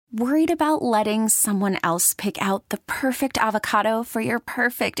Worried about letting someone else pick out the perfect avocado for your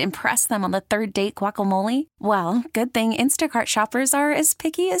perfect impress them on the third date guacamole? Well, good thing Instacart shoppers are as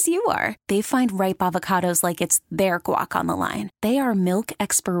picky as you are. They find ripe avocados like it's their guac on the line. They are milk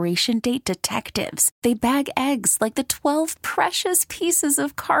expiration date detectives. They bag eggs like the 12 precious pieces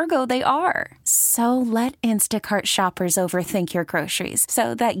of cargo they are. So let Instacart shoppers overthink your groceries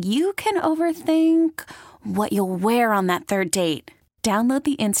so that you can overthink what you'll wear on that third date. Download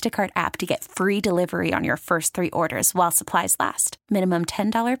the Instacart app to get free delivery on your first 3 orders while supplies last. Minimum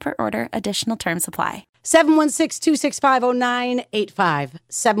 $10 per order. Additional terms apply. 716-265-0985.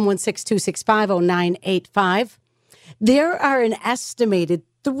 716-265-0985. There are an estimated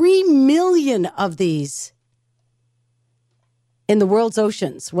 3 million of these in the world's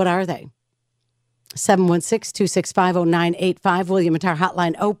oceans. What are they? 716-265-0985. William and Tar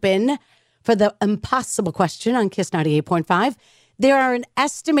Hotline open for the impossible question on Kiss 98.5. There are an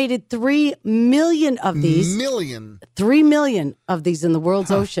estimated 3 million of these. 3 million of these in the world's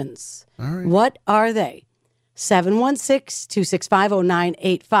oceans. All right. What are they?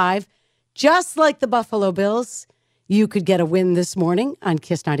 716-265-0985. Just like the Buffalo Bills, you could get a win this morning on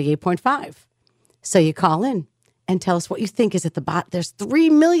Kiss 98.5. So you call in and tell us what you think is at the bottom. There's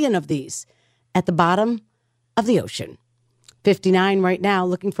 3 million of these at the bottom of the ocean. 59 right now,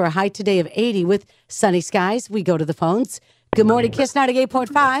 looking for a high today of 80 with sunny skies. We go to the phones. Good morning, Kiss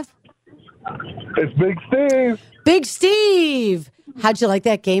 98.5. It's Big Steve. Big Steve. How'd you like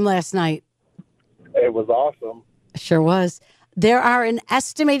that game last night? It was awesome. Sure was. There are an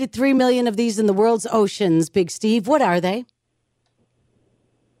estimated 3 million of these in the world's oceans, Big Steve. What are they?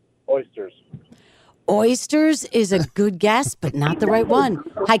 Oysters. Oysters is a good guess, but not the right one.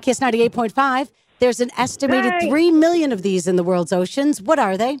 Hi, Kiss 98.5. There's an estimated 3 million of these in the world's oceans. What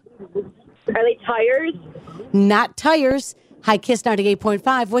are they? Are they tires? Not tires. Hi, Kiss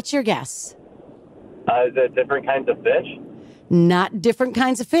 98.5. What's your guess? Is it different kinds of fish? Not different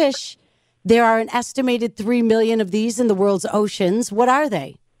kinds of fish. There are an estimated 3 million of these in the world's oceans. What are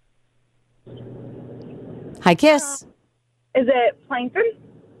they? Hi, Kiss. Is it plankton?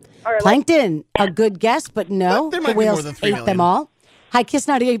 Or Plankton. A good guess, but no. There might The be more whales than 3 ate million. them all. Hi, Kiss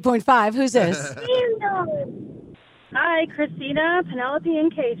 98.5. Who's this? Hi, Christina, Penelope,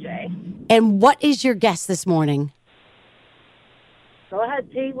 and KJ. And what is your guess this morning? Go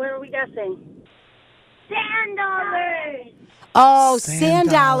ahead, T. What are we guessing? Sand dollars. Oh, Sand sand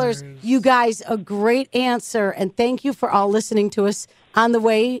dollars. dollars. You guys, a great answer. And thank you for all listening to us on the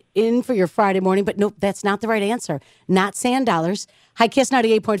way in for your Friday morning. But nope, that's not the right answer. Not sand dollars. Hi, Kiss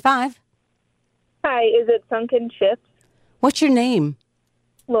 98.5. Hi, is it sunken ships? What's your name?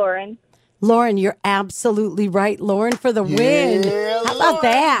 Lauren. Lauren, you're absolutely right. Lauren for the win. How about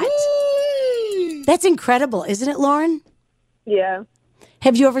that? That's incredible, isn't it, Lauren? Yeah.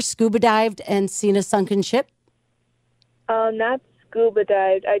 Have you ever scuba dived and seen a sunken ship? Not scuba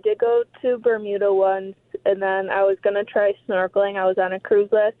dived. I did go to Bermuda once, and then I was going to try snorkeling. I was on a cruise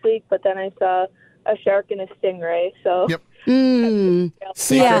last week, but then I saw a shark and a stingray, so... Yep.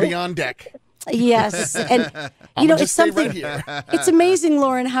 Yeah. On deck. Yes. And, you know, it's Just stay something... right here. It's amazing,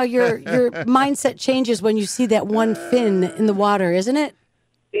 Lauren, how your mindset changes when you see that one fin in the water, isn't it?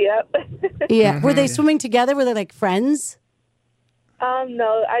 Yep. Yeah. Were they swimming together? Were they like friends?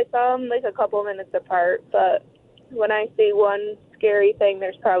 No, I saw them like a couple minutes apart, but when I see one scary thing,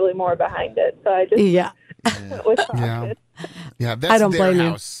 there's probably more behind it. So I just Yeah. was Yeah. cautious. Yeah, that's I don't their blame you.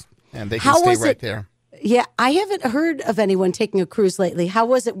 house. And they can How stay was right it- there. Yeah. I haven't heard of anyone taking a cruise lately. How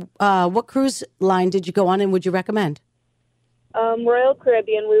was it? What cruise line did you go on and would you recommend? Royal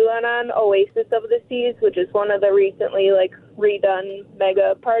Caribbean, we went on Oasis of the Seas, which is one of the recently redone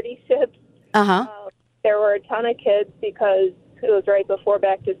mega party ships. Uh-huh. There were a ton of kids because it was right before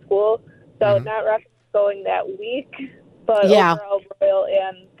back to school, so not recommend going that week. But Yeah. overall, Royal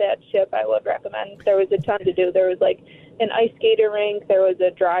and that ship, I would recommend. There was a ton to do. There was an ice skating rink. There was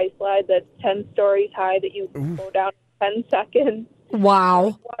a dry slide that's 10 stories high that you go down in 10 seconds.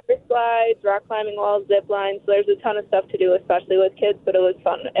 Wow. Water slides, rock climbing walls, zip lines. So there's a ton of stuff to do, especially with kids, but it was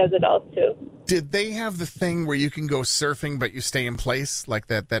fun as adults too. Did they have the thing where you can go surfing, but you stay in place, like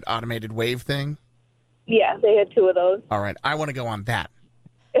that automated wave thing? Yeah, they had 2 of those. All right, I want to go on that.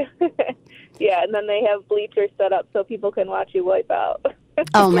 Yeah, and then they have bleachers set up so people can watch you wipe out.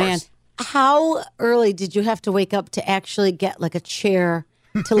 Oh, man. How early did you have to wake up to actually get a chair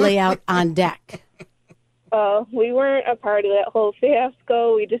to lay out on deck? We weren't a part of that whole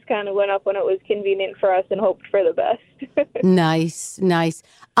fiasco. We just kind of went up when it was convenient for us and hoped for the best. Nice, nice.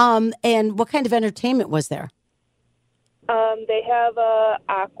 And what kind of entertainment was there? They have a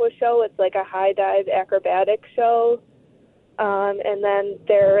aqua show. It's like a high dive acrobatic show. And then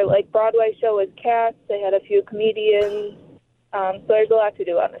their like Broadway show was cast. They had a few comedians. So there's a lot to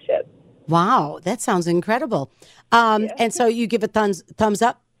do on the ship. Wow, that sounds incredible. And so you give it thumbs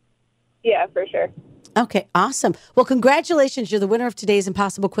up? Yeah, for sure. Okay, awesome. Well, congratulations. You're the winner of today's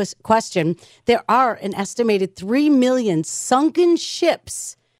Impossible question. There are an estimated 3 million sunken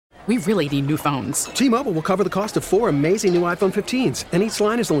ships. We really need new phones. T-Mobile will cover the cost of 4 amazing new iPhone 15s, and each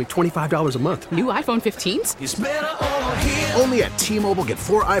line is only $25 a month. New iPhone 15s? It's better over here. Only at T-Mobile, get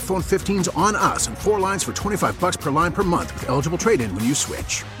 4 iPhone 15s on us and 4 lines for $25 per line per month with eligible trade-in when you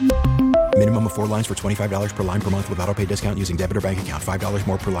switch. Minimum of 4 lines for $25 per line per month with autopay discount using debit or bank account. $5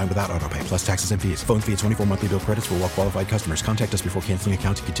 more per line without autopay, plus taxes and fees. Phone fee at 24 monthly bill credits for well-qualified customers. Contact us before canceling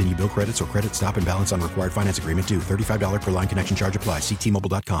account to continue bill credits or credit stop and balance on required finance agreement due. $35 per line connection charge applies. See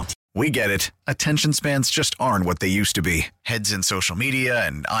T-Mobile.com. We get it. Attention spans just aren't what they used to be. Heads in social media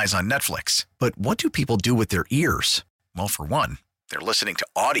and eyes on Netflix. But what do people do with their ears? Well, for one, they're listening to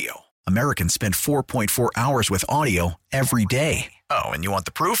audio. Americans spend 4.4 hours with audio every day. Oh, and you want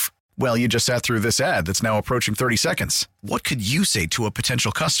the proof? Well, you just sat through this ad that's now approaching 30 seconds. What could you say to a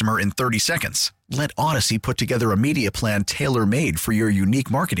potential customer in 30 seconds? Let Odyssey put together a media plan tailor-made for your unique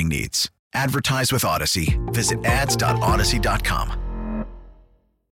marketing needs. Advertise with Odyssey. Visit ads.odyssey.com.